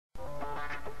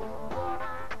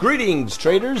Greetings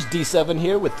traders, D7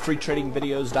 here with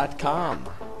freetradingvideos.com.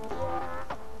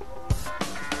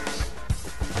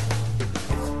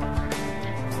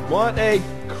 What a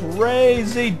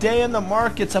crazy day in the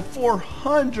markets of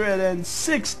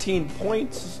 416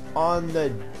 points on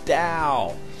the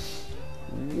Dow.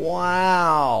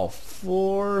 Wow,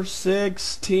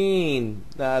 416.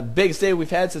 Biggest day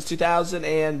we've had since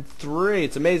 2003.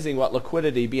 It's amazing what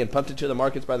liquidity being pumped into the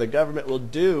markets by the government will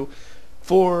do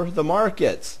for the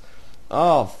markets.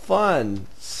 Oh, fun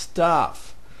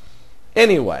stuff.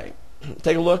 Anyway,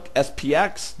 take a look.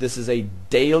 SPX. This is a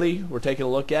daily we're taking a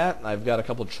look at. I've got a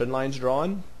couple of trend lines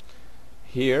drawn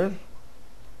here,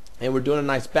 and we're doing a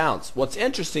nice bounce. What's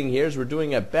interesting here is we're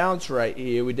doing a bounce right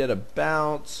here. We did a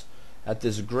bounce at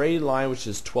this gray line, which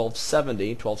is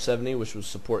 1270, which was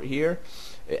support here.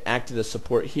 It acted as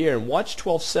support here, and watch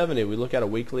 1270. We look at a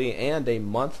weekly and a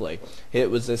monthly. It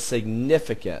was a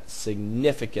significant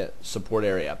support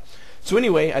area. So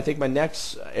anyway, I think my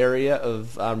next area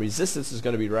of resistance is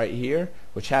going to be right here,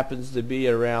 which happens to be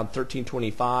around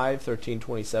 1325,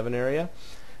 1327 area.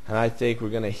 And I think we're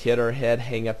going to hit our head,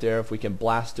 hang up there. If we can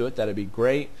blast to it, that'd be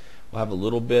great. We'll have a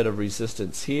little bit of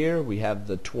resistance here. We have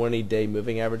the 20-day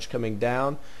moving average coming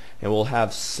down, and we'll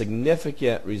have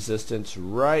significant resistance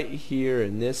right here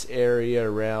in this area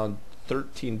around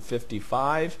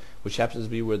 1355, which happens to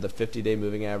be where the 50-day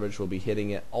moving average will be hitting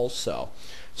it also.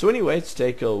 So anyway, let's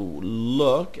take a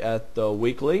look at the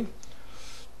weekly.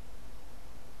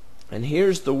 And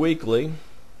here's the weekly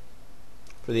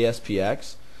for the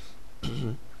SPX.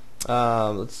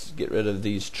 Let's get rid of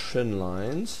these trend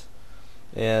lines.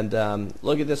 And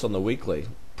look at this on the weekly.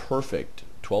 Perfect.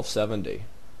 1270.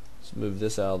 Let's move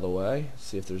this out of the way.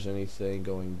 See if there's anything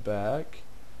going back.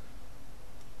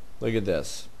 Look at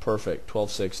this. Perfect.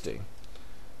 1260.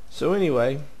 So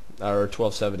anyway, or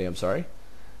 1270, I'm sorry.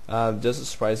 Doesn't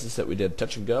surprise us that we did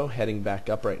touch and go, heading back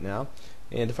up right now.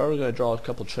 And if I were going to draw a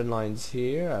couple trend lines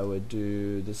here, I would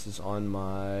do, this is on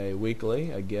my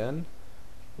weekly, again.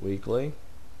 Weekly.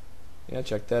 Yeah,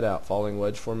 check that out. Falling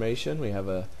wedge formation. We have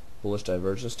a bullish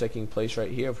divergence taking place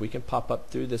right here. If we can pop up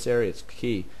through this area, it's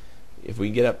key. If we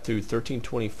can get up through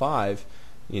 1325,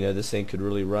 you know, this thing could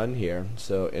really run here.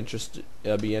 So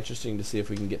it'll be interesting to see if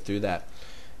we can get through that.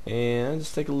 And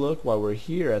let's take a look while we're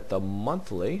here at the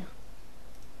monthly.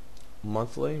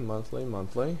 Monthly.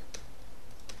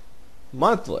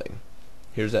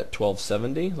 Here's that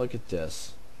 1270. Look at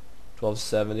this.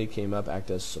 1270 came up,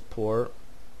 acted as support,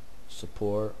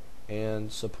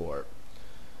 and support.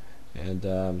 And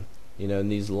you know, in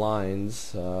these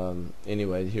lines,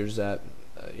 anyway, here's that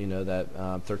that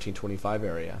 1325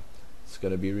 area. It's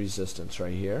going to be resistance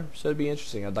right here, so it'd be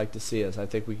interesting. I'd like to see us. I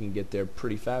think we can get there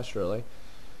pretty fast, really.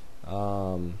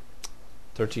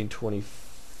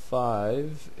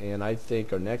 1325, and I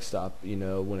think our next stop, you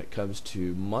know, when it comes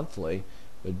to monthly,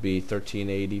 would be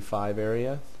 1385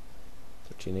 area.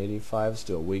 1385. Let's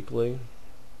do a weekly.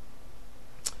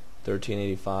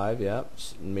 1385, yep,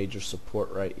 major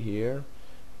support right here.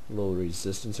 A little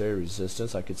resistance area,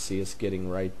 resistance. I could see us getting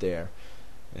right there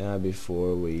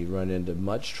before we run into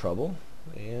much trouble.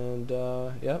 And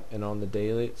yep, and on the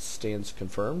daily it stands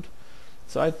confirmed.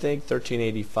 So I think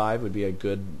 1385 would be a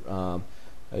good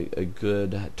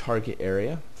target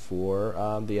area for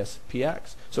the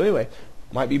SPX. So anyway,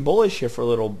 might be bullish here for a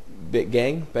little bit,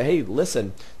 gang. But hey,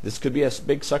 listen, this could be a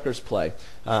big suckers play.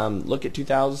 Look at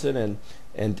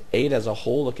 2008 as a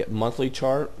whole. Look at monthly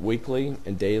chart, weekly,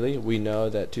 and daily. We know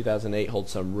that 2008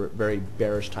 holds some very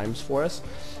bearish times for us,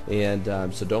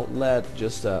 and so don't let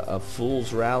just a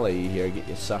fool's rally here get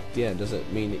you sucked in.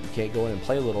 Doesn't mean that you can't go in and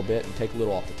play a little bit and take a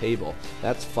little off the table.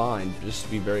 That's fine. Just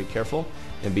be very careful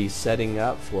and be setting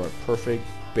up for a perfect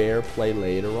bear play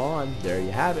later on. There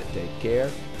you have it. Take care.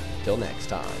 Till next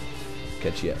time.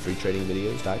 Catch you at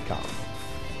freetradingvideos.com.